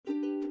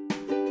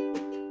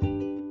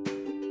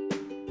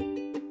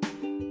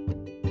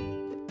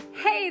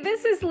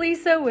This is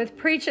Lisa with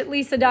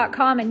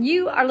PreachAtLisa.com, and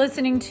you are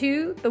listening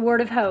to The Word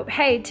of Hope.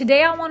 Hey,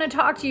 today I want to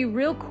talk to you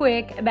real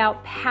quick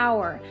about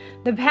power,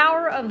 the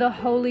power of the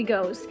Holy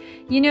Ghost.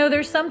 You know,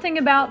 there's something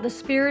about the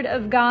Spirit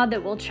of God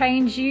that will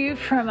change you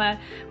from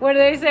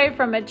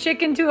from a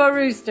chicken to a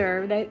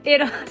rooster. That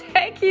it'll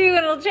take you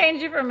and it'll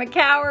change you from a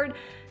coward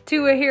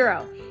to a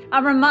hero.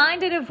 I'm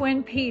reminded of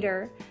when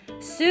Peter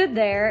stood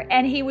there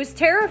and he was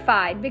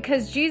terrified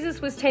because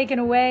Jesus was taken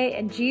away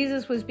and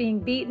Jesus was being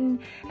beaten.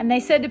 And they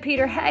said to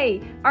Peter,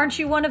 "Hey, aren't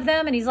you one of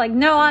them?" And he's like,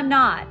 "No, I'm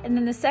not." And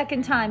then the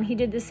second time he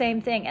did the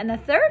same thing. And the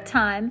third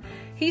time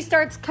he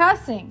starts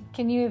cussing.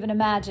 Can you even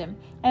imagine?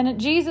 And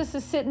Jesus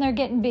is sitting there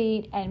getting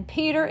beat and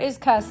Peter is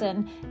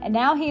cussing. And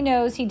now he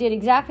knows he did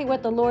exactly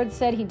what the Lord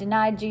said. He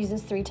denied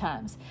Jesus 3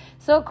 times.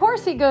 So of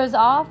course he goes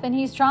off and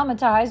he's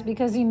traumatized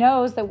because he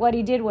knows that what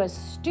he did was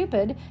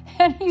stupid.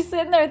 And he's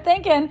sitting there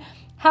thinking,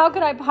 how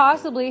could I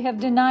possibly have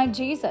denied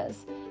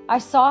Jesus? I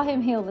saw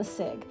him heal the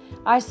sick.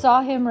 I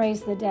saw him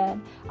raise the dead.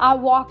 I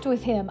walked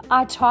with him.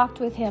 I talked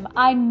with him.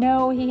 I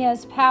know he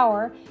has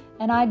power,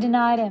 and I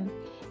denied him.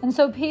 And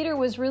so Peter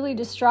was really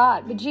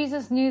distraught, but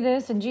Jesus knew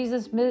this, and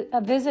Jesus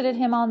visited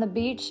him on the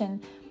beach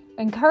and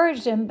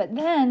encouraged him. But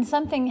then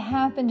something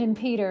happened in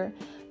Peter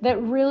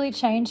that really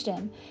changed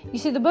him. You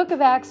see, the book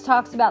of Acts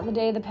talks about the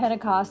day of the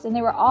Pentecost, and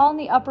they were all in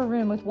the upper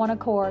room with one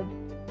accord.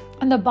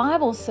 And the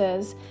Bible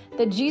says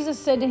that Jesus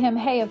said to him,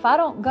 "Hey, if I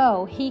don't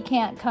go, he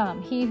can't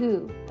come." He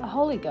who? The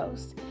Holy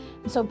Ghost.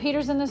 And so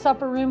Peter's in this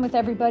upper room with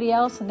everybody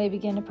else, and they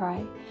begin to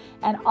pray.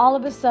 And all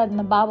of a sudden,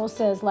 the Bible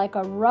says, like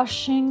a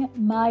rushing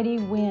mighty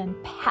wind,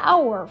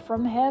 power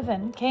from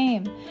heaven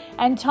came,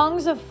 and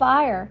tongues of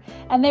fire.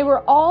 And they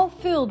were all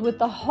filled with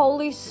the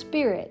Holy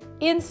Spirit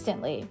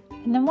instantly.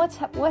 And then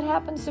what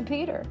happens to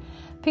Peter?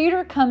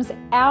 Peter comes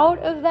out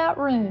of that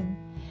room,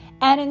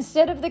 and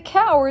instead of the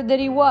coward that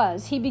he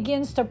was, he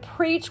begins to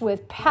preach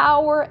with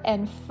power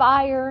and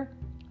fire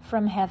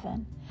from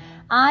heaven.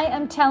 I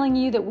am telling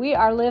you that we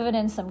are living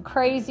in some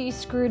crazy,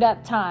 screwed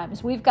up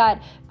times. We've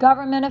got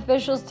government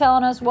officials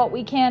telling us what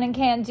we can and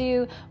can't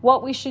do,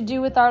 what we should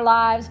do with our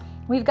lives.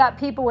 We've got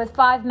people with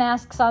 5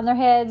 masks on their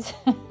heads.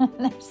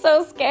 They're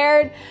so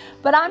scared.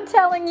 But I'm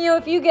telling you,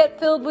 if you get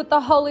filled with the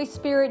Holy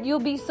Spirit, you'll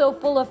be so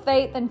full of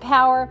faith and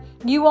power.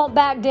 You won't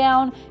back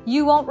down.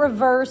 You won't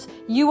reverse.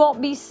 You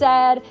won't be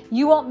sad.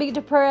 You won't be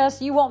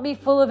depressed. You won't be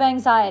full of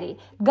anxiety.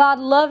 God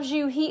loves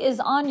you. He is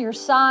on your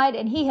side,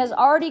 and He has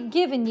already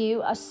given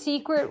you a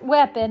secret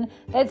weapon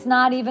that's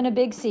not even a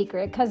big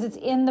secret because it's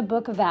in the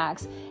book of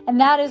Acts. And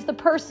that is the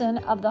person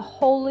of the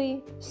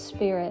Holy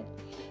Spirit.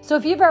 So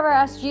if you've ever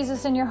asked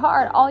Jesus in your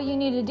heart, all you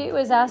need to do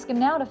is ask Him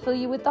now to fill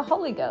you with the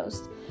Holy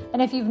Ghost.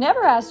 And if you've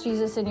never asked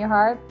Jesus in your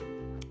heart,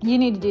 you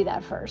need to do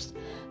that first.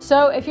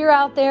 So if you're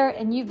out there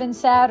and you've been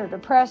sad or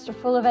depressed or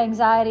full of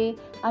anxiety,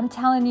 I'm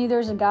telling you,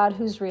 there's a God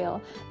who's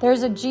real.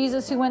 There's a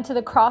Jesus who went to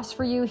the cross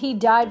for you. He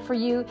died for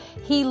you.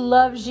 He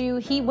loves you.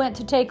 He went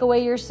to take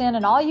away your sin.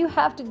 And all you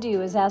have to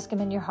do is ask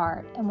Him in your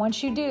heart. And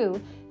once you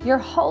do, your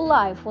whole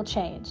life will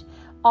change.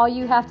 All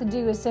you have to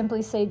do is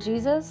simply say,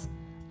 "Jesus,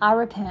 I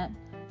repent.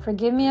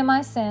 Forgive me of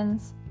my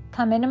sins.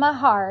 Come into my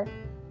heart.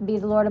 Be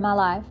the Lord of my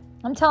life."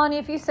 I'm telling you,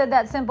 if you said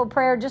that simple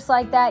prayer just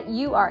like that,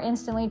 you are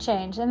instantly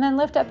changed. And then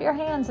lift up your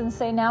hands and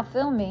say, "Now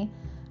fill me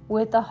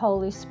with the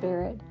Holy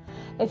Spirit."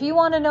 If you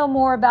want to know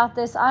more about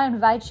this, I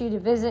invite you to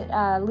visit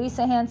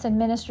Lisa Hanson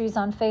Ministries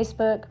on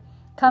Facebook.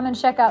 Come and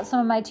check out some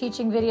of my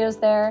teaching videos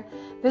there.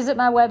 Visit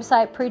my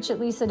website,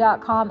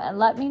 PreachAtLisa.com, and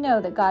let me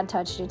know that God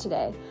touched you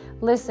today.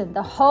 Listen,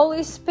 the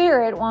Holy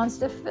Spirit wants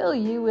to fill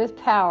you with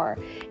power,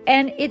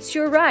 and it's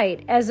your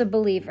right as a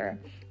believer.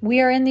 We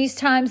are in these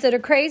times that are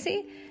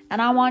crazy,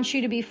 and I want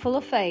you to be full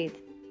of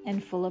faith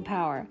and full of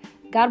power.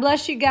 God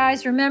bless you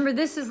guys. Remember,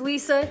 this is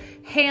Lisa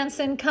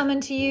Hanson coming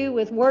to you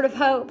with Word of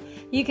Hope.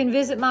 You can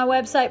visit my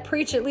website,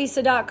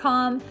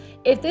 PreachAtLisa.com.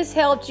 If this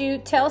helped you,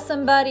 tell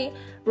somebody,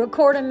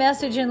 record a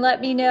message and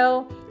let me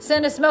know.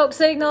 Send a smoke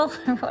signal,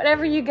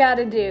 whatever you got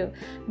to do.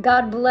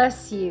 God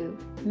bless you.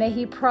 May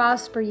He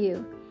prosper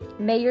you.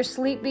 May your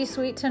sleep be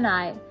sweet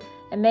tonight.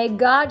 And may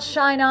God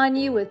shine on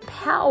you with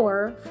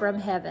power from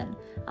heaven.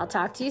 I'll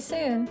talk to you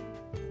soon.